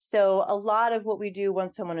So a lot of what we do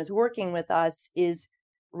when someone is working with us is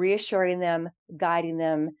reassuring them, guiding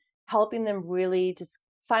them, helping them really just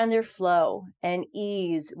find their flow and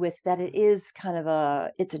ease with that.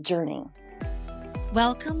 It's a journey.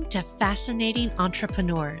 Welcome to Fascinating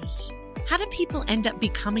Entrepreneurs. How do people end up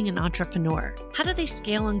becoming an entrepreneur? How do they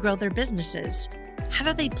scale and grow their businesses? How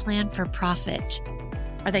do they plan for profit?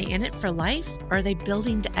 Are they in it for life, or are they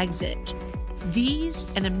building to exit? These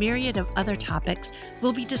and a myriad of other topics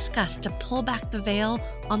will be discussed to pull back the veil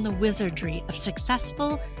on the wizardry of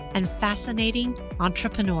successful and fascinating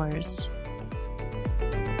entrepreneurs.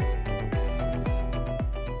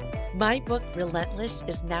 My book, Relentless,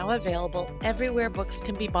 is now available everywhere books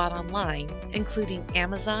can be bought online, including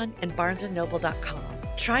Amazon and BarnesandNoble.com.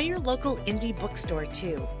 Try your local indie bookstore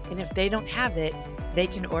too, and if they don't have it, they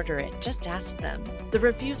can order it. Just ask them. The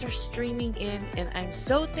reviews are streaming in, and I'm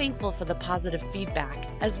so thankful for the positive feedback,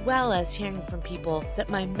 as well as hearing from people that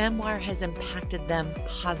my memoir has impacted them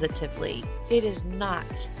positively. It is not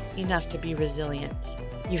enough to be resilient.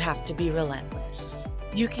 You have to be relentless.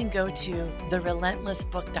 You can go to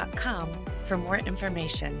therelentlessbook.com for more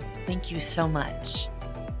information. Thank you so much.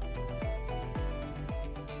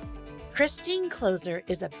 Christine Kloser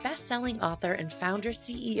is a best-selling author and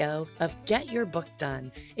founder-CEO of Get Your Book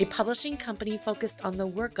Done, a publishing company focused on the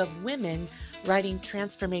work of women writing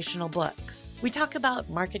transformational books. We talk about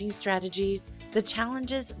marketing strategies, the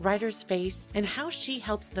challenges writers face, and how she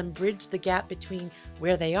helps them bridge the gap between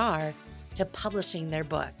where they are to publishing their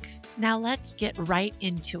book. Now let's get right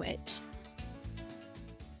into it.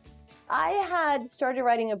 I had started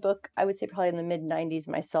writing a book, I would say probably in the mid-90s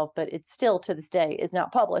myself, but it still to this day is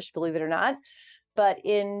not published, believe it or not. But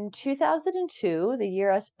in 2002, the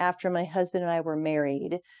year after my husband and I were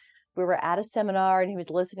married, we were at a seminar and he was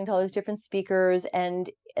listening to all these different speakers. And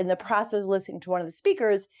in the process of listening to one of the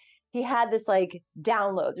speakers, he had this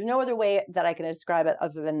download. There's no other way that I can describe it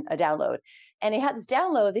other than a download. And he had this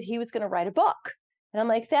download that he was going to write a book. And I'm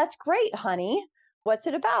like, that's great, honey. What's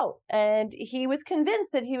it about? And he was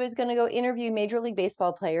convinced that he was going to go interview Major League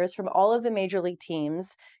Baseball players from all of the major league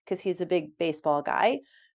teams, because he's a big baseball guy.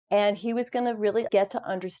 And he was going to really get to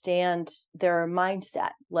understand their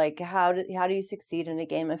mindset. Like, how do you succeed in a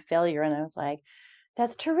game of failure? And I was like,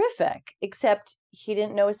 that's terrific. Except he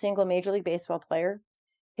didn't know a single Major League Baseball player.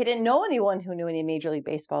 He didn't know anyone who knew any Major League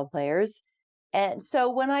Baseball players. And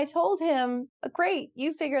so when I told him, great,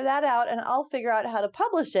 you figure that out and I'll figure out how to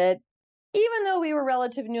publish it, even though we were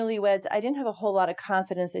relative newlyweds, I didn't have a whole lot of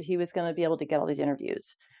confidence that he was going to be able to get all these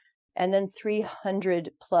interviews. And then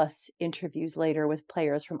 300 plus interviews later with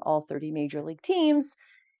players from all 30 major league teams,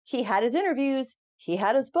 he had his interviews, he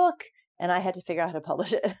had his book, and I had to figure out how to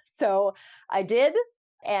publish it. So I did.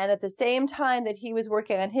 And at the same time that he was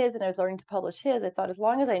working on his and I was learning to publish his, I thought, as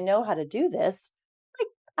long as I know how to do this,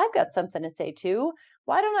 I've got something to say too.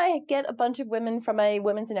 Why don't I get a bunch of women from a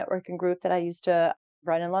women's networking group that I used to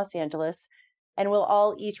run in Los Angeles, and we'll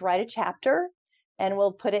all each write a chapter and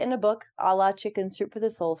we'll put it in a book a la Chicken Soup for the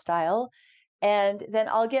Soul style. And then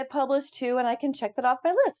I'll get published too, and I can check that off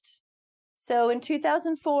my list. So in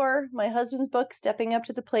 2004, my husband's book, Stepping Up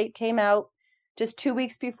to the Plate, came out just 2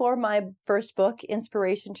 weeks before my first book,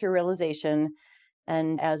 Inspiration to Realization.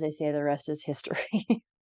 And as I say, the rest is history.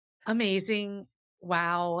 Amazing.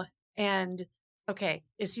 Wow. And okay,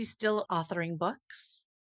 is he still authoring books?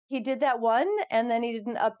 He did that one, and then he did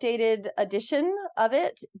an updated edition of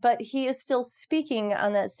it, but he is still speaking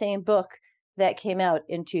on that same book that came out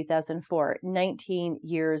in 2004, 19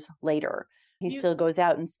 years later. He still goes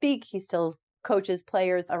out and speaks. He still coaches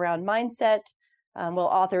players around mindset,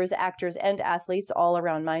 authors, actors, and athletes all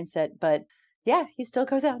around mindset. But yeah, he still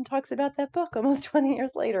goes out and talks about that book almost 20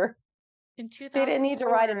 years later. In 2004, they didn't need to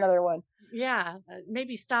write another one. Yeah,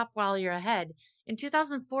 maybe stop while you're ahead. In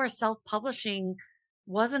 2004, self-publishing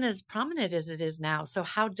wasn't as prominent as it is now. So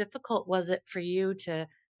how difficult was it for you to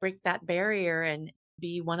break that barrier and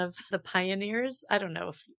be one of the pioneers? I don't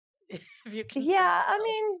know if you can. Yeah, I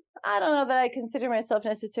mean, I don't know that I consider myself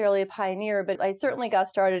necessarily a pioneer, but I certainly got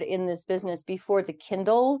started in this business before the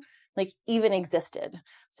Kindle even existed.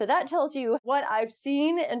 So that tells you what I've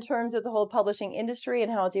seen in terms of the whole publishing industry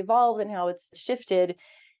and how it's evolved and how it's shifted.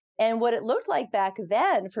 And what it looked like back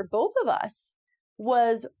then for both of us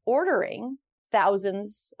was ordering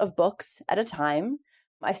thousands of books at a time.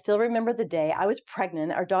 I still remember the day I was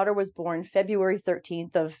pregnant. Our daughter was born February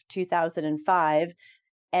 13th of 2005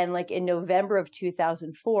 and in November of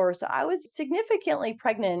 2004. So I was significantly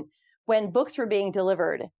pregnant when books were being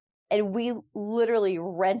delivered. And we literally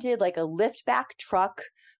rented a liftback truck.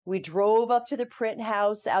 We drove up to the print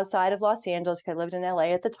house outside of Los Angeles, because I lived in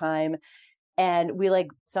LA at the time. And we like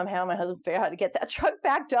somehow my husband figured out how to get that truck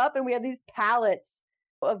backed up. And we had these pallets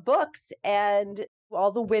of books, and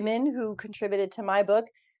all the women who contributed to my book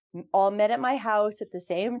all met at my house at the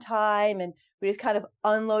same time. And we just kind of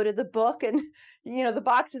unloaded the book and, the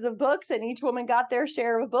boxes of books, and each woman got their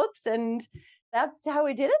share of books. And that's how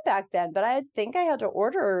we did it back then. But I think I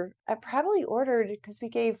probably ordered, because we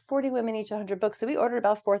gave 40 women each 100 books. So we ordered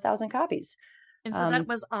about 4,000 copies. And so that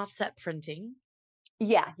was offset printing.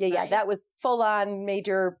 Yeah. Right? That was full on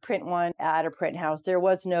major print one at a print house. There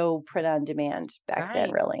was no print on demand back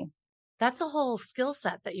then, really. That's a whole skill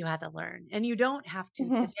set that you had to learn. And you don't have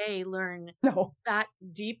to today learn that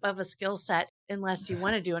deep of a skill set unless you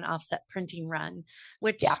want to do an offset printing run,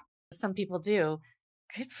 which some people do.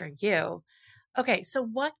 Good for you. Okay. So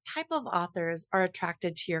what type of authors are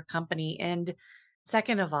attracted to your company? And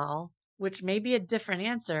second of all, which may be a different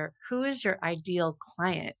answer, who is your ideal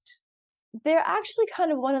client? They're actually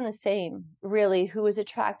kind of one and the same, really, who is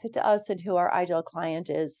attracted to us and who our ideal client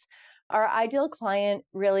is. Our ideal client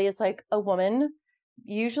really is like a woman,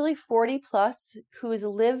 usually 40 plus, who has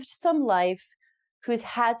lived some life, who's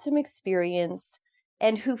had some experience,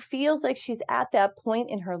 and who feels like she's at that point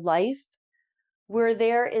in her life where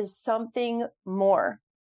there is something more,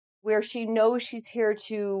 where she knows she's here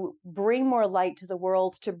to bring more light to the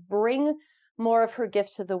world, to bring more of her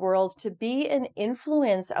gift to the world, to be an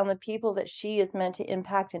influence on the people that she is meant to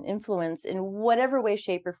impact and influence in whatever way,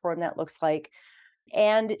 shape, or form that looks like.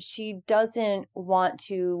 And she doesn't want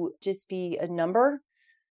to just be a number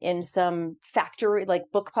in some factory,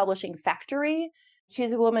 like book publishing factory.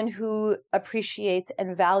 She's a woman who appreciates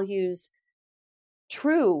and values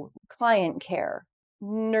true client care,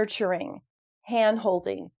 nurturing,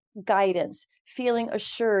 hand-holding, guidance, feeling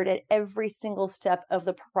assured at every single step of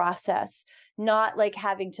the process, not like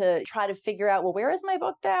having to try to figure out, well, where is my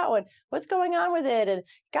book now and what's going on with it? And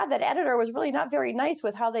God, that editor was really not very nice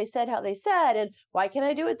with how they said, and why can't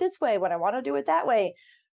I do it this way when I want to do it that way?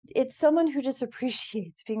 It's someone who just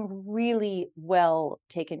appreciates being really well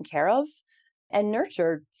taken care of and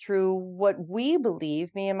nurtured through what we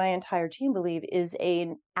believe, me and my entire team believe, is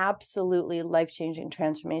an absolutely life-changing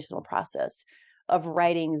transformational process of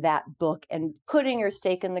writing that book and putting your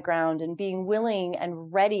stake in the ground and being willing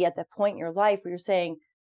and ready at the point in your life where you're saying,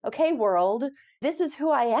 okay, world, this is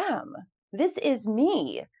who I am. This is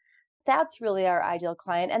me. That's really our ideal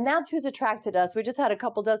client. And that's who's attracted us. We just had a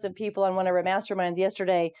couple dozen people on one of our masterminds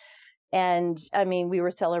yesterday. And I mean, we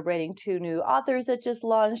were celebrating 2 new authors that just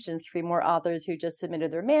launched and 3 more authors who just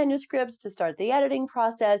submitted their manuscripts to start the editing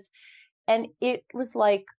process. And it was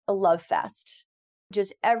like a love fest.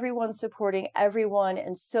 Just everyone supporting everyone,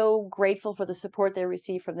 and so grateful for the support they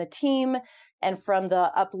receive from the team and from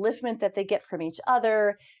the upliftment that they get from each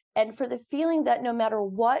other, and for the feeling that no matter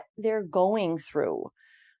what they're going through,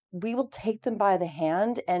 we will take them by the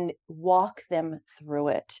hand and walk them through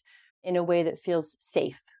it in a way that feels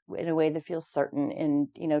safe, in a way that feels certain in,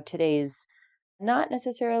 today's not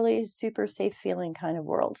necessarily super safe feeling kind of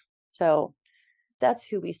world. So that's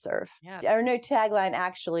who we serve. Yeah. Our new tagline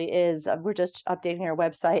actually is, we're just updating our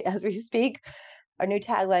website as we speak. Our new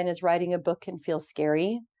tagline is writing a book can feel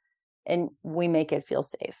scary, and we make it feel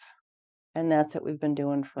safe. And that's what we've been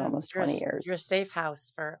doing for almost 20 years. You're a safe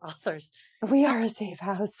house for authors. We are a safe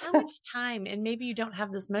house. How much time, and maybe you don't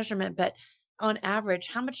have this measurement, but on average,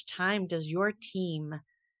 how much time does your team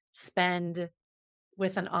spend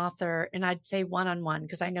with an author? And I'd say one-on-one,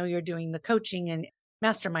 because I know you're doing the coaching and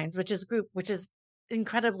masterminds, which is group, which is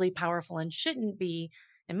incredibly powerful and shouldn't be,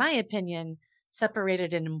 in my opinion,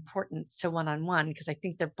 separated in importance to one-on-one, because I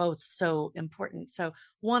think they're both so important. So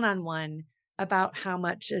one-on-one, about how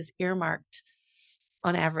much is earmarked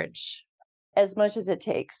on average? As much as it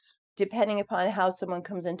takes, depending upon how someone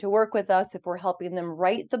comes in to work with us. If we're helping them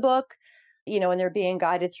write the book, and they're being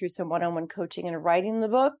guided through some one-on-one coaching and writing the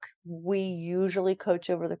book, we usually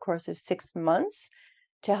coach over the course of 6 months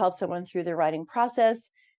to help someone through their writing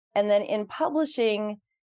process. And then in publishing,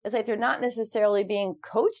 it's like they're not necessarily being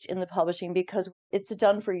coached in the publishing because it's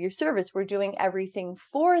done for your service. We're doing everything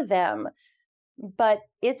for them. But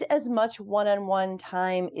it's as much one-on-one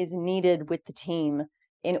time is needed with the team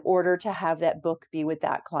in order to have that book be what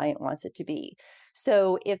that client wants it to be.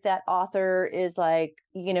 So if that author is like,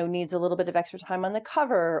 needs a little bit of extra time on the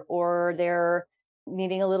cover, or they're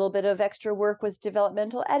needing a little bit of extra work with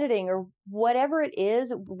developmental editing, or whatever it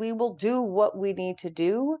is, we will do what we need to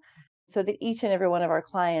do so that each and every one of our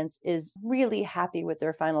clients is really happy with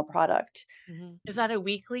their final product. Mm-hmm. Is that a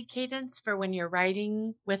weekly cadence for when you're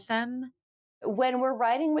writing with them? When we're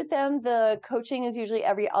writing with them, the coaching is usually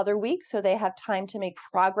every other week. So they have time to make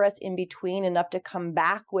progress in between, enough to come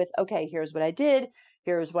back with, okay, here's what I did.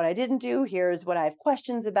 Here's what I didn't do. Here's what I have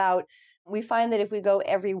questions about. We find that if we go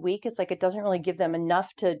every week, it's like it doesn't really give them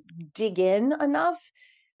enough to dig in enough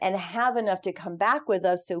and have enough to come back with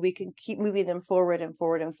us so we can keep moving them forward and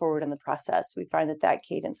forward and forward in the process. We find that that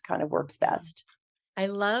cadence kind of works best. I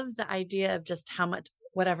love the idea of just how much,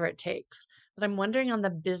 whatever it takes. But I'm wondering on the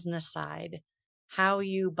business side, how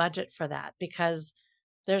you budget for that, because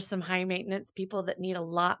there's some high maintenance people that need a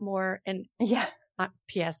lot more. And Yeah.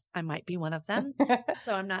 P.S., I might be one of them.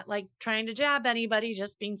 So I'm not like trying to jab anybody,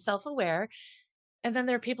 just being self-aware. And then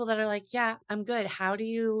there are people that are like, yeah, I'm good. How do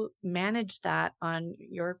you manage that on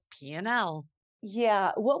your P&L?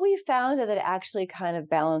 Yeah, what we found is that it actually kind of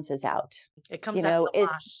balances out. It comes out in the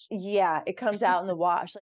wash. Yeah, it comes out in the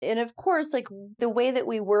wash. And of course, like the way that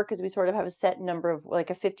we work is we sort of have a set number of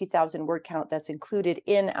like a 50,000 word count that's included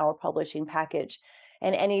in our publishing package.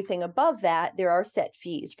 And anything above that, there are set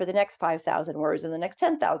fees for the next 5,000 words and the next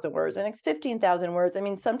 10,000 words, the next 15,000 words. I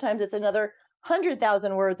mean, sometimes it's another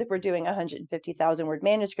 100,000 words if we're doing a 150,000 word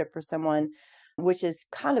manuscript for someone, which is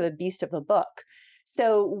kind of a beast of a book.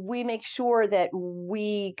 So we make sure that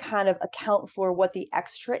we kind of account for what the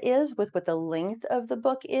extra is with what the length of the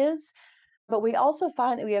book is. But we also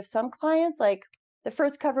find that we have some clients, like the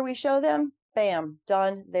first cover we show them, bam,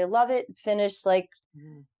 done. They love it, finished, like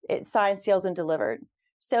it's signed, sealed, and delivered.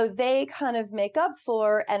 So they kind of make up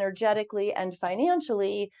for energetically and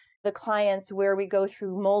financially the clients where we go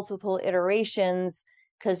through multiple iterations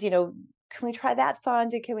because, can we try that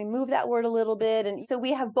font? Can we move that word a little bit? And so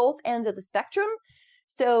we have both ends of the spectrum.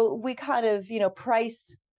 So we kind of,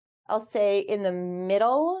 price, I'll say, in the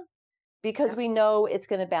middle because we know it's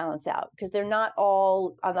going to balance out because they're not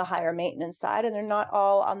all on the higher maintenance side and they're not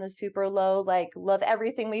all on the super low, like love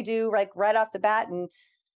everything we do, like right off the bat and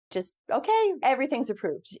just, okay, everything's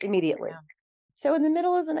approved immediately. Yeah. So in the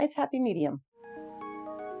middle is a nice happy medium.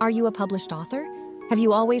 Are you a published author? Have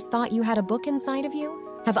you always thought you had a book inside of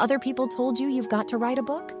you? Have other people told you you've got to write a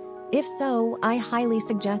book? If so, I highly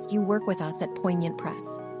suggest you work with us at Poignant Press.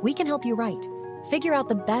 We can help you write. Figure out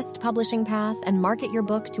the best publishing path and market your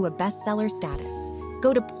book to a bestseller status.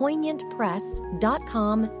 Go to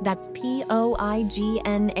poignantpress.com. That's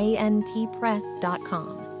POIGNANT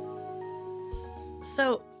press.com.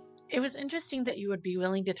 So it was interesting that you would be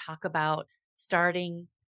willing to talk about starting,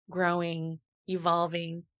 growing,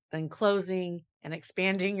 evolving, and closing and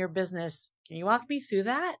expanding your business. Can you walk me through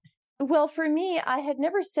that? Well, for me, I had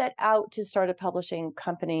never set out to start a publishing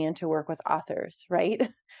company and to work with authors,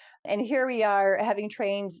 right? And here we are, having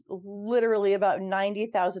trained literally about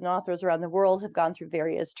 90,000 authors around the world, have gone through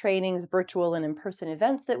various trainings, virtual and in-person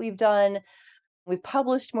events that we've done. We've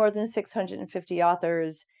published more than 650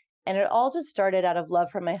 authors, and it all just started out of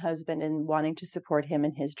love for my husband and wanting to support him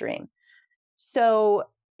in his dream. So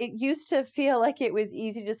it used to feel like it was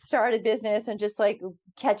easy to start a business and just like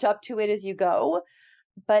catch up to it as you go.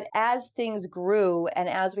 But as things grew and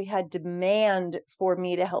as we had demand for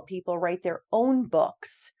me to help people write their own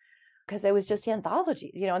books, because it was just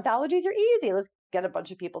anthologies, anthologies are easy. Let's get a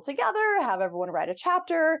bunch of people together, have everyone write a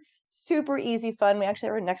chapter, super easy, fun. We actually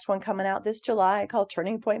have our next one coming out this July called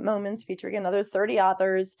Turning Point Moments, featuring another 30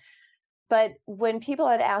 authors. But when people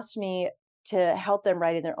had asked me to help them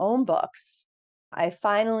write in their own books, I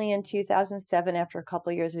finally in 2007, after a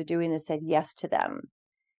couple of years of doing this, said yes to them.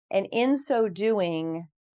 And in so doing,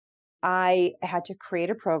 I had to create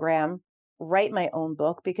a program, write my own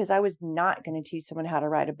book, because I was not going to teach someone how to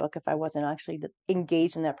write a book if I wasn't actually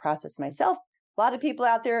engaged in that process myself. A lot of people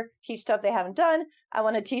out there teach stuff they haven't done. I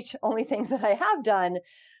want to teach only things that I have done.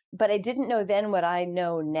 But I didn't know then what I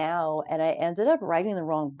know now. And I ended up writing the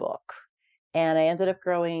wrong book. And I ended up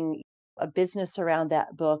growing a business around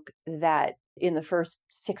that book that in the first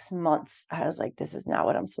 6 months, I was like, this is not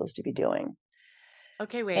what I'm supposed to be doing.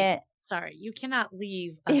 Okay, wait. Sorry, you cannot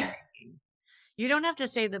leave us. Yeah. You don't have to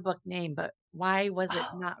say the book name, but why was it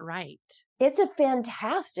not right? It's a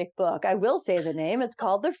fantastic book. I will say the name. It's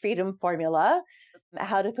called The Freedom Formula,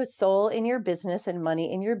 How to Put Soul in Your Business and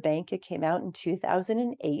Money in Your Bank. It came out in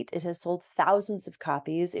 2008. It has sold thousands of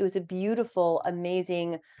copies. It was a beautiful,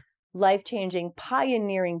 amazing, life-changing,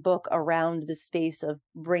 pioneering book around the space of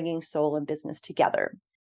bringing soul and business together.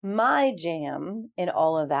 My jam in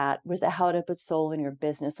all of that was the how to put soul in your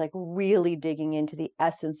business, like really digging into the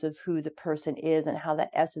essence of who the person is and how that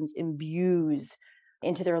essence imbues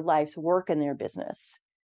into their life's work and their business.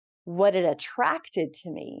 What it attracted to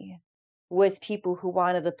me was people who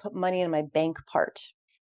wanted to put money in my bank part.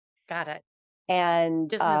 Got it. And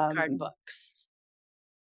business card books.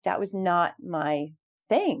 That was not my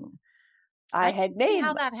thing. I had made see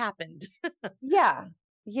how that happened.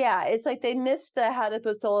 Yeah, it's like they missed the how to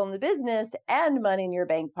put soul in the business and money in your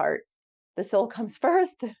bank part. the soul comes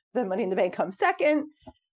first, the money in the bank comes second.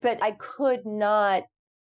 But I could not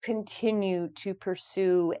continue to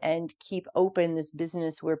pursue and keep open this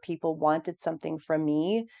business where people wanted something from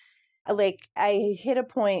me. Like, I hit a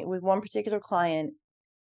point with one particular client,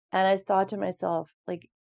 and I thought to myself, like,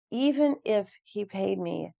 even if he paid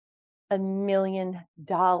me $1 million,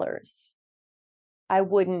 I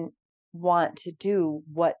wouldn't want to do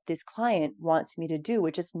what this client wants me to do,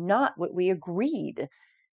 which is not what we agreed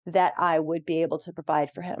that I would be able to provide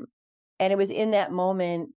for him. And it was in that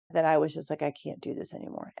moment that I was just like, I can't do this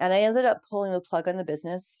anymore. And I ended up pulling the plug on the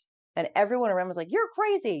business. And everyone around was like, you're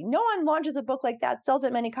crazy. No one launches a book like that, sells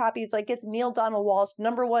that many copies, like gets Neil Donald Walsh,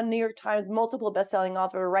 #1 New York Times, multiple best-selling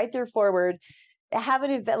author, right there forward. Have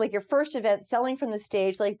an event, like your first event, selling from the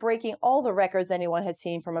stage, like breaking all the records anyone had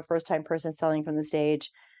seen from a first-time person selling from the stage.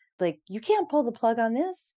 Like, you can't pull the plug on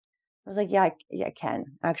this. I was like, yeah, I can.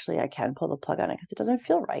 Actually, I can pull the plug on it because it doesn't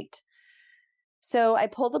feel right. So I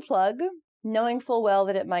pulled the plug, knowing full well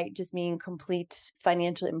that it might just mean complete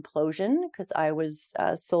financial implosion because I was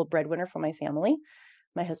a sole breadwinner for my family.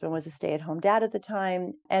 My husband was a stay-at-home dad at the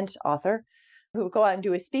time and author who would go out and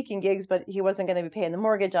do his speaking gigs, but he wasn't going to be paying the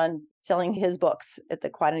mortgage on selling his books at the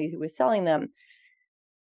quantity he was selling them.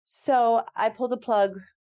 So I pulled the plug.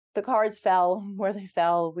 The cards fell where they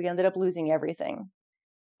fell. We ended up losing everything.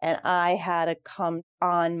 And I had to come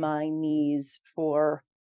on my knees for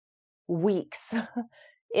weeks,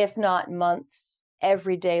 if not months,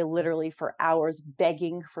 every day, literally for hours,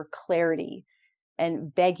 begging for clarity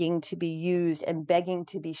and begging to be used and begging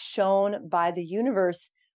to be shown by the universe.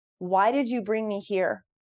 Why did you bring me here?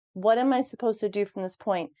 What am I supposed to do from this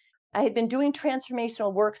point? I had been doing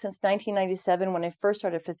transformational work since 1997 when I first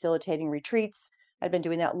started facilitating retreats. I'd been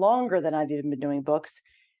doing that longer than I'd even been doing books.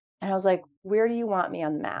 And I was like, where do you want me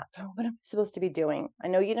on the map? What am I supposed to be doing? I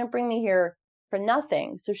know you didn't bring me here for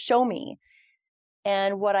nothing, so show me.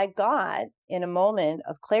 And what I got in a moment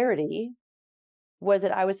of clarity was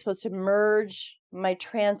that I was supposed to merge my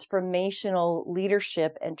transformational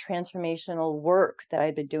leadership and transformational work that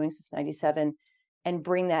I'd been doing since 97 and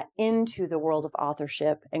bring that into the world of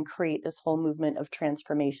authorship and create this whole movement of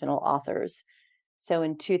transformational authors. So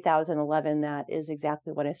in 2011, that is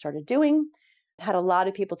exactly what I started doing. Had a lot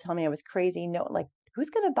of people tell me I was crazy. No, like, who's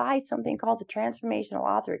going to buy something called the Transformational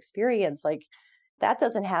Author Experience? Like, that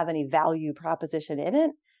doesn't have any value proposition in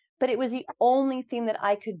it. But it was the only thing that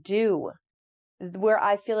I could do where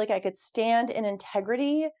I feel like I could stand in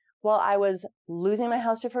integrity while I was losing my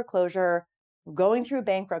house to foreclosure, going through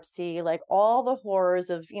bankruptcy, like all the horrors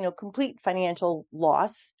of, complete financial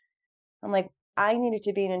loss. I'm like, I needed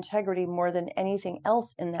to be in integrity more than anything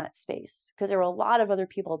else in that space because there were a lot of other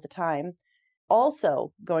people at the time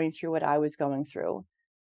also going through what I was going through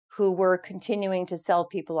who were continuing to sell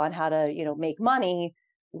people on how to, make money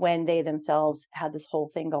when they themselves had this whole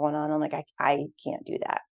thing going on. I'm like, I can't do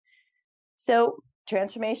that. So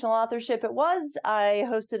transformational authorship it was. I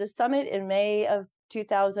hosted a summit in May of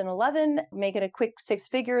 2011, making a quick 6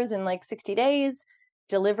 figures in like 60 days,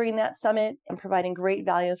 delivering that summit and providing great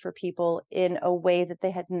value for people in a way that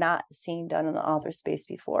they had not seen done in the author space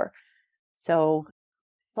before. So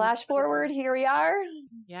flash forward, here we are.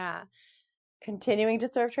 Yeah. Continuing to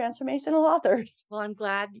serve transformational authors. Well, I'm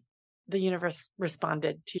glad the universe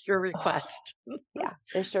responded to your request. Yeah,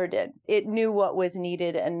 it sure did. It knew what was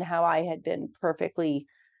needed and how I had been perfectly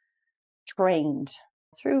trained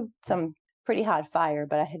through some pretty hot fire,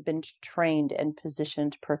 but I had been trained and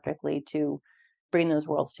positioned perfectly to bring those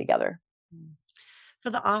worlds together. For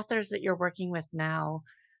the authors that you're working with now,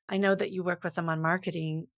 I know that you work with them on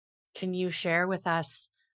marketing. Can you share with us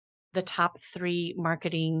the top 3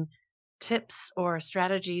 marketing tips or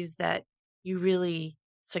strategies that you really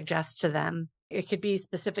suggest to them? It could be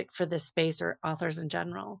specific for this space or authors in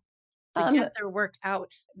general to get their work out.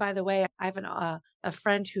 By the way, I have a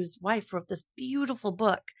friend whose wife wrote this beautiful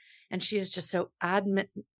book, and she is just so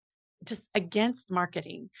just against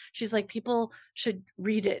marketing. She's like, people should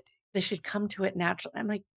read it. They should come to it naturally. I'm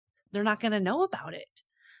like, they're not going to know about it.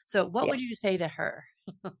 So what would you say to her?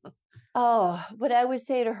 Oh, what I would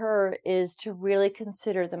say to her is to really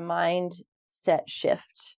consider the mindset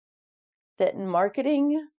shift that in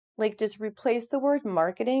marketing, like just replace the word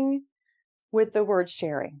marketing with the word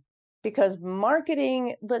sharing. Because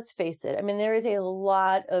marketing, let's face it, I mean, there is a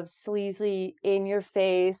lot of sleazy in your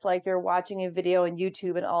face, like you're watching a video on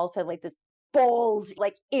YouTube and all of a sudden like this bold,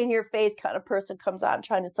 like in your face kind of person comes on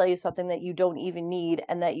trying to sell you something that you don't even need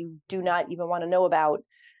and that you do not even want to know about.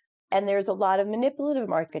 And there's a lot of manipulative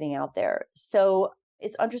marketing out there. So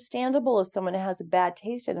it's understandable if someone has a bad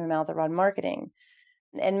taste in their mouth around marketing.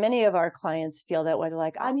 And many of our clients feel that way. They're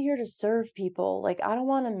like, I'm here to serve people. Like, I don't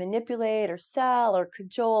want to manipulate or sell or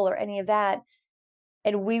cajole or any of that.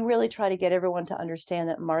 And we really try to get everyone to understand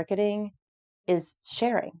that marketing is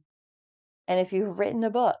sharing. And if you've written a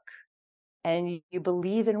book and you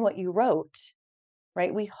believe in what you wrote,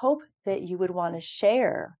 right, we hope that you would want to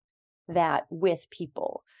share that with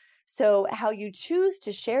people. So how you choose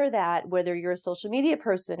to share that, whether you're a social media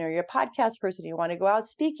person or you're a podcast person, you want to go out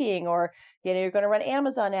speaking, or you're going to run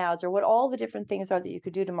Amazon ads, or what all the different things are that you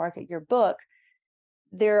could do to market your book,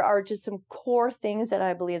 there are just some core things that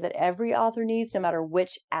I believe that every author needs, no matter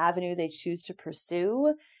which avenue they choose to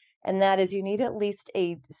pursue. And that is, you need at least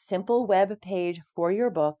a simple web page for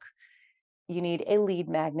your book. You need a lead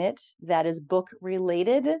magnet that is book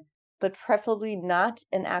related, but preferably not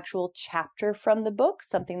an actual chapter from the book,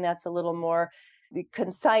 something that's a little more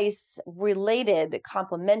concise, related,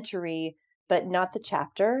 complementary, but not the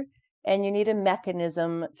chapter. And you need a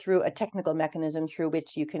mechanism, through a technical mechanism through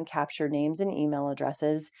which you can capture names and email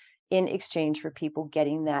addresses in exchange for people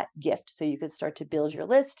getting that gift. So you could start to build your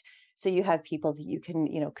list. So you have people that you can,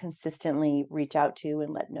 consistently reach out to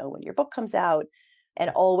and let know when your book comes out, and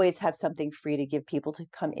always have something free to give people to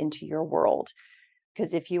come into your world.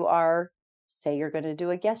 Because if you are, say you're going to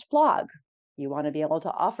do a guest blog, you want to be able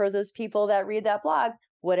to offer those people that read that blog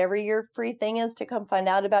whatever your free thing is to come find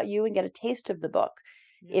out about you and get a taste of the book.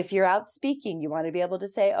 Yeah. If you're out speaking, you want to be able to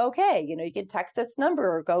say, okay, you can text this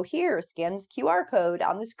number or go here, scan this QR code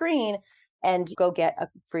on the screen and go get a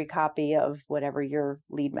free copy of whatever your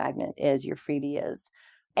lead magnet is, your freebie is.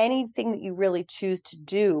 Anything that you really choose to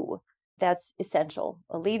do, that's essential.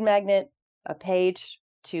 A lead magnet, a page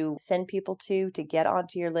to send people to get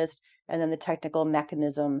onto your list, and then the technical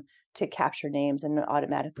mechanism to capture names and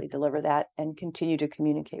automatically deliver that and continue to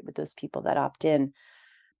communicate with those people that opt in.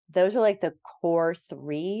 Those are like the core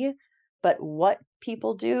three, but what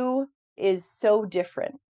people do is so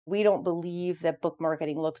different. We don't believe that book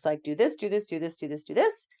marketing looks like do this, do this, do this, do this, do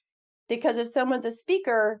this, because if someone's a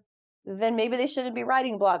speaker, then maybe they shouldn't be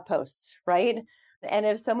writing blog posts, right? And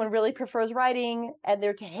if someone really prefers writing and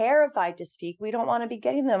they're terrified to speak, we don't want to be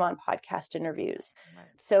getting them on podcast interviews. Right.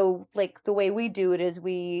 So like the way we do it is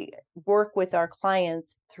we work with our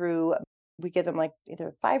clients we give them like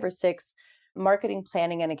either 5 or 6 marketing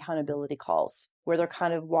planning and accountability calls where they're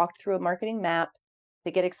kind of walked through a marketing map.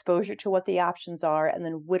 They get exposure to what the options are and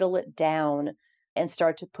then whittle it down and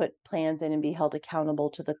start to put plans in and be held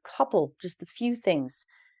accountable to just the few things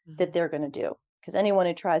that they're going to do. Because anyone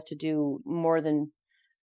who tries to do more than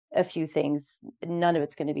a few things, none of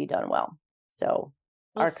it's going to be done well. So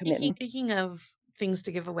our commitment. Speaking of things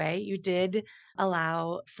to give away, you did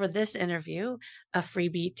allow for this interview a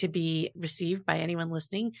freebie to be received by anyone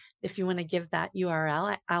listening. If you want to give that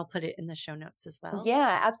URL, I'll put it in the show notes as well.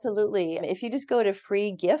 Yeah, absolutely. If you just go to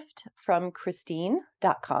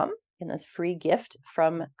freegiftfromchristine.com, and that's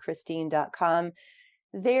freegiftfromchristine.com,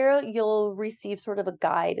 there you'll receive sort of a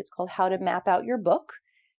guide. It's called How to Map Out Your Book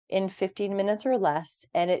in 15 minutes or less.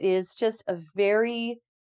 And it is just a very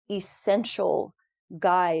essential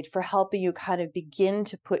guide for helping you kind of begin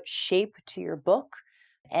to put shape to your book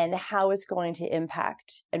and how it's going to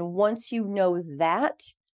impact. And once you know that,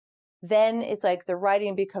 then it's like the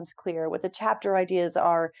writing becomes clear. What the chapter ideas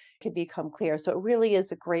are could become clear. So it really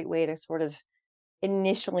is a great way to sort of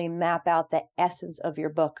initially map out the essence of your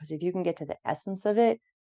book. Because if you can get to the essence of it,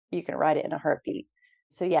 you can write it in a heartbeat.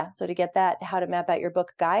 So to get that How to Map Out Your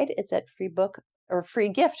Book guide, it's at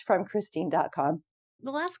freegiftfromchristine.com.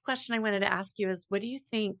 The last question I wanted to ask you is, what do you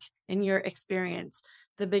think, in your experience,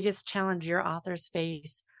 the biggest challenge your authors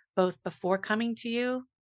face, both before coming to you,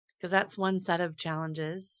 because that's one set of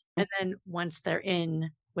challenges, and then once they're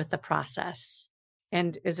in with the process?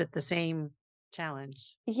 And is it the same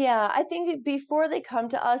challenge? Yeah, I think before they come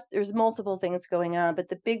to us, there's multiple things going on, but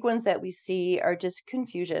the big ones that we see are just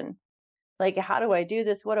confusion. Like, how do I do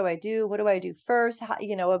this? What do I do? What do I do first?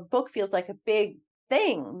 A book feels like a big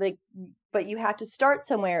thing, but you have to start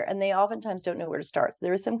somewhere, and they oftentimes don't know where to start. So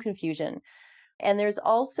there is some confusion. And there's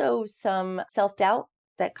also some self-doubt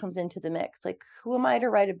that comes into the mix. Like, who am I to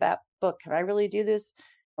write a book? Can I really do this?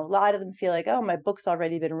 A lot of them feel like, oh, my book's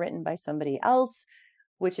already been written by somebody else,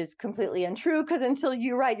 which is completely untrue, because until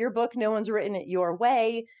you write your book, no one's written it your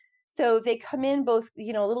way. So they come in both, a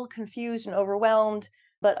little confused and overwhelmed,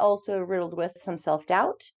 but also riddled with some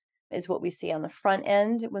self-doubt is what we see on the front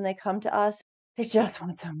end when they come to us. They just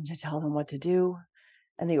want someone to tell them what to do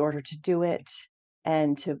and the order to do it,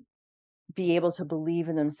 and to be able to believe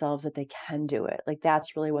in themselves that they can do it. Like,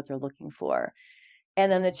 that's really what they're looking for. And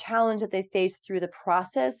then the challenge that they face through the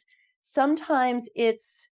process, sometimes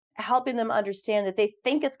it's helping them understand that they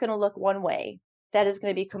think it's going to look one way, that is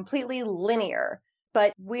going to be completely linear.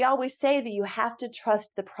 But we always say that you have to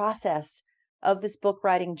trust the process of this book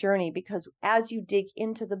writing journey, because as you dig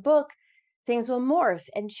into the book, things will morph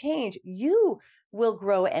and change. You will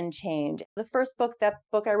grow and change. The first book, that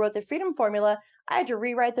book I wrote, The Freedom Formula, I had to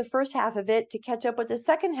rewrite the first half of it to catch up with the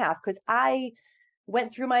second half, because I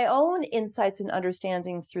went through my own insights and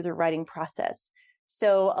understandings through the writing process.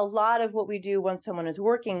 So a lot of what we do when someone is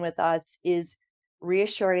working with us is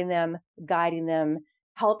reassuring them, guiding them,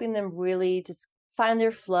 helping them really just find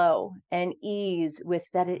their flow and ease with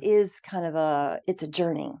that. It is kind of it's a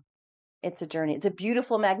journey. It's a journey. It's a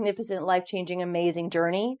beautiful, magnificent, life-changing, amazing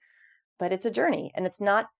journey, but it's a journey and it's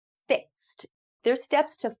not fixed. There's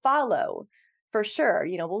steps to follow for sure.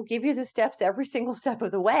 We'll give you the steps every single step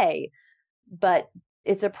of the way, but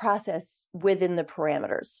it's a process within the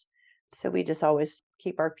parameters. So we just always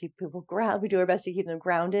keep our people grounded. We do our best to keep them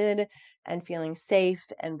grounded and feeling safe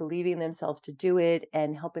and believing themselves to do it,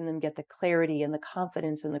 and helping them get the clarity and the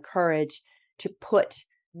confidence and the courage to put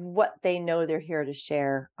what they know they're here to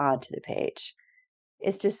share onto the page.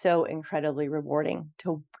 It's just so incredibly rewarding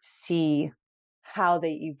to see how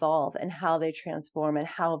they evolve and how they transform and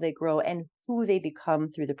how they grow and who they become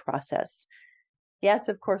through the process. Yes,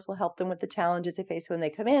 of course, we'll help them with the challenges they face when they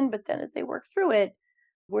come in, but then as they work through it,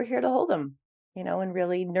 we're here to hold them, and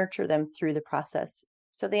really nurture them through the process.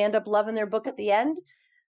 So they end up loving their book at the end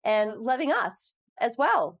and loving us as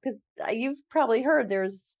well. Because you've probably heard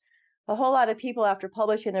there's a whole lot of people after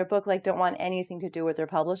publishing their book, don't want anything to do with their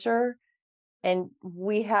publisher. And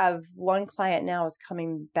we have one client now is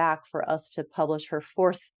coming back for us to publish her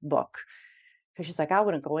fourth book, because she's like, I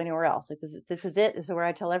wouldn't go anywhere else. This is it. This is where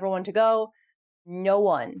I tell everyone to go. No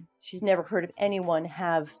one, she's never heard of anyone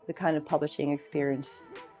have the kind of publishing experience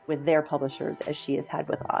with their publishers as she has had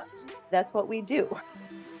with us. That's what we do.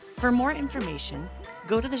 For more information,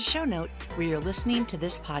 go to the show notes where you're listening to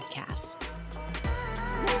this podcast.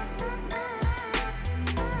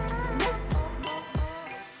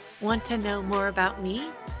 Want to know more about me?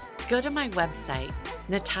 Go to my website,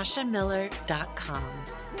 natashamiller.com.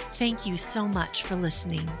 Thank you so much for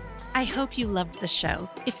listening. I hope you loved the show.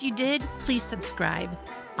 If you did, please subscribe.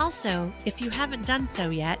 Also, if you haven't done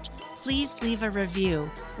so yet, please leave a review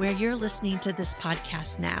where you're listening to this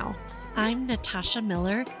podcast now. I'm Natasha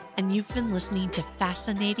Miller, and you've been listening to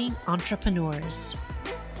Fascinating Entrepreneurs.